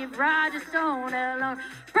wrong, leave Roger Stone alone.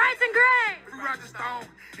 Bryson Gray! Roger Stone,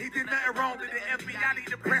 he did nothing wrong to the FBI need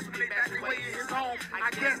to press when they back away in his home. I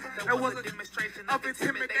guess there was a demonstration of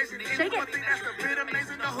intimidation. Shake it. One thing that's a bit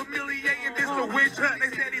amazing, the humiliating, this the witch hunt. They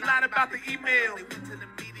said he lied about the email.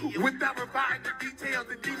 Without providing the details,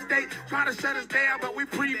 the deep state trying to shut us down, but we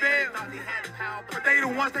prevailed. But they the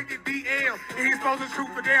ones that get DL, and he's supposed to shoot,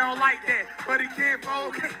 but they don't like that. But he can't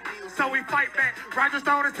fold, so we fight back. Roger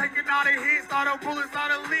Stone is taking all the hits, all the bullets, all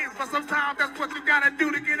the licks, but sometimes that's what you gotta do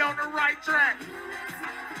to get on the right track.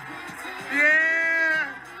 Yeah.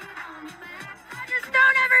 Roger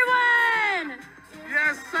Stone, everyone!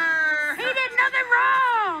 Yes, sir. He did nothing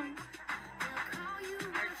wrong.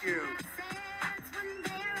 Thank you.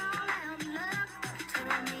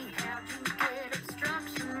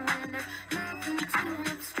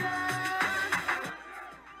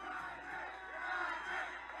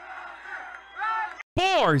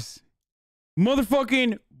 Bars.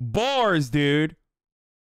 Motherfucking bars, dude.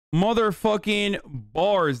 Motherfucking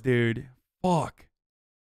bars, dude. Fuck.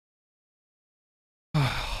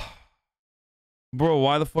 Bro,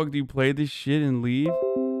 why the fuck do you play this shit and leave?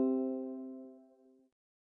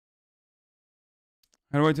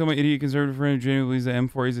 How do I tell my idiot conservative friend who genuinely believes that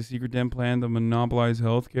M4 is a secret dem plan to monopolize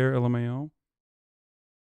healthcare? LMAO?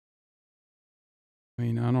 I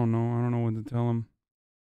mean, I don't know. I don't know what to tell him.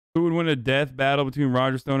 Who would win a death battle between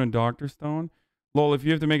Roger Stone and Dr. Stone? Lol, if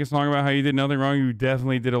you have to make a song about how you did nothing wrong, you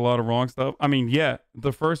definitely did a lot of wrong stuff. I mean, yeah,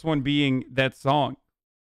 the first one being that song.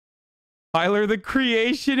 Tyler the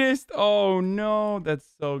Creationist. Oh, no. That's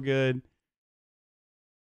so good.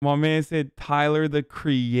 My man said Tyler the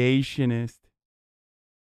Creationist.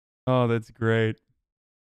 Oh, that's great.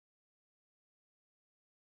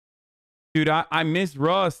 Dude, I miss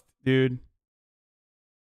Rust, dude.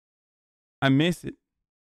 I miss it.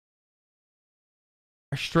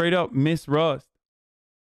 I straight up miss Rust.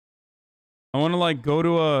 I want to like go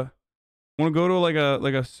to like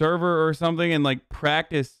a server or something and like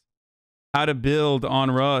practice how to build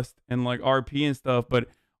on Rust and like RP and stuff, but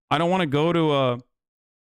I don't want to go to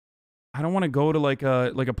like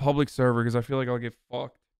a public server because I feel like I'll get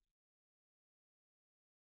fucked.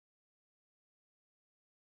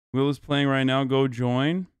 Will is playing right now. Go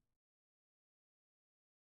join.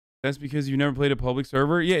 That's because you never played a public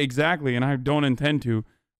server? Yeah, exactly. And I don't intend to.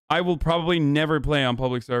 I will probably never play on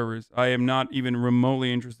public servers. I am not even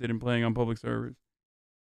remotely interested in playing on public servers.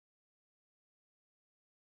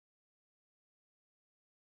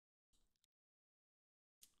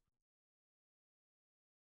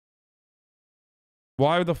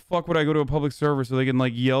 Why the fuck would I go to a public server so they can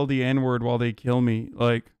like yell the N-word while they kill me?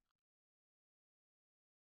 Like,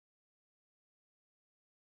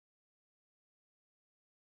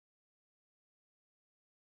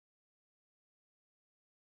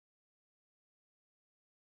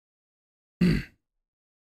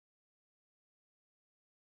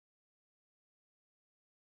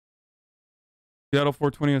 Seattle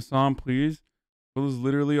 420 Assam, please. Will is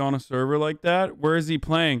literally on a server like that. Where is he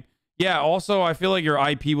playing? Yeah, also, I feel like your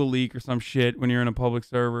IP will leak or some shit when you're in a public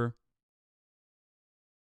server.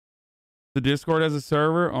 The Discord has a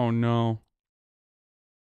server? Oh, no.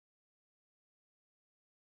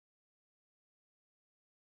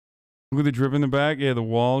 Look at the drip in the back. Yeah, the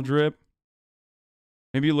wall drip.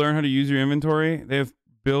 Maybe you learn how to use your inventory. They have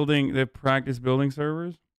practice building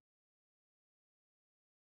servers.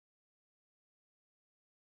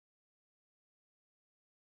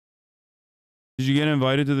 Did you get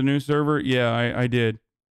invited to the new server? Yeah, I did.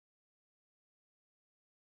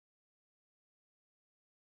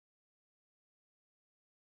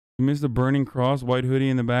 You missed the burning cross, white hoodie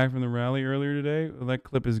in the back from the rally earlier today? Well, that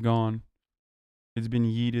clip is gone. It's been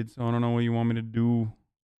yeeted, so I don't know what you want me to do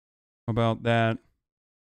about that.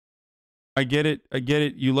 I get it. I get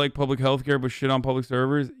it. You like public healthcare, but shit on public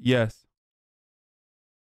servers? Yes.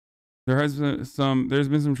 There's been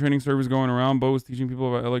some training servers going around. Bo was teaching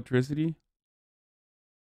people about electricity.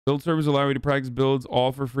 Build servers allow you to practice builds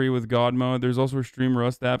all for free with God mode. There's also a stream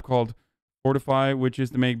Rust app called Fortify, which is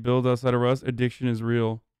to make builds outside of Rust. Addiction is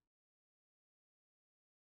real.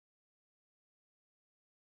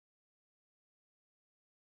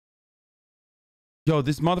 Yo,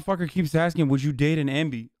 this motherfucker keeps asking, would you date an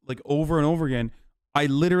MB? Like over and over again. I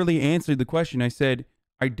literally answered the question. I said,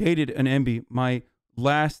 I dated an MB. My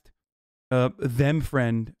last them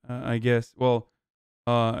friend, I guess. Well,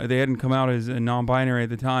 they hadn't come out as a non-binary at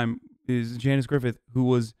the time, is Janice Griffith,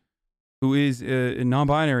 who is a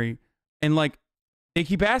non-binary, and like they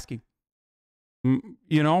keep asking,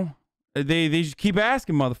 you know, they just keep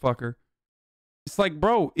asking, motherfucker. It's like,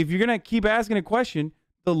 bro, if you're gonna keep asking a question,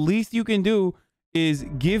 the least you can do is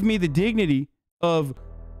give me the dignity of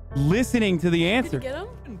listening to the answer. Get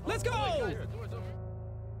him? Let's go.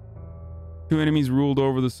 2 enemies ruled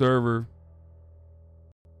over the server.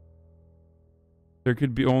 There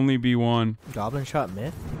could only be one. Goblin shot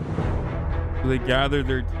myth? So they gathered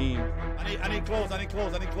their team. I need clothes. Alright,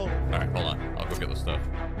 hold on. I'll go get the stuff.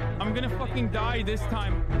 I'm gonna fucking die this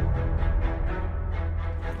time.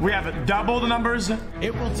 We have double the numbers.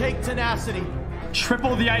 It will take tenacity.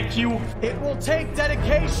 Triple the IQ. It will take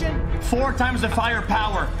dedication. 4 times the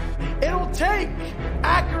firepower. It'll take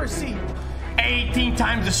accuracy. 18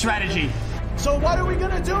 times the strategy. So what are we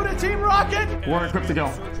gonna do to Team Rocket? We're equipped to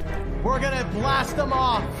go. We're gonna blast them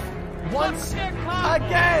off. Once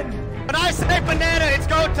again. When I say banana, it's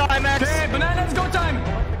go time, X. Okay, banana, it's go time.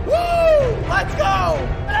 Woo! Let's go!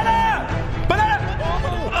 Banana!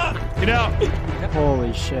 Banana! Get out.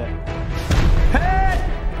 Holy shit. Hey!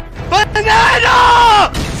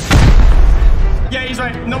 Banana! Yeah, he's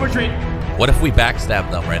right. No retreat. What if we backstab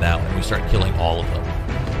them right now and we start killing all of them?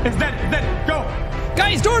 It's dead. Go.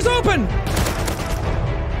 Guys, doors open!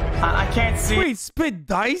 I can't see. Wait,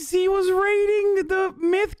 Spidaisy was raiding the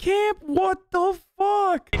myth camp? What the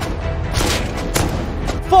fuck?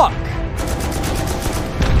 Fuck!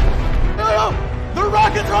 No! The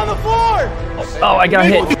rockets are on the floor! Oh, I got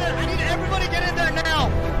hit. I need everybody get in there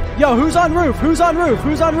now! Yo, who's on roof? Who's on roof?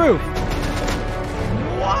 Who's on roof?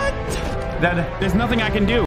 What? There's nothing I can do.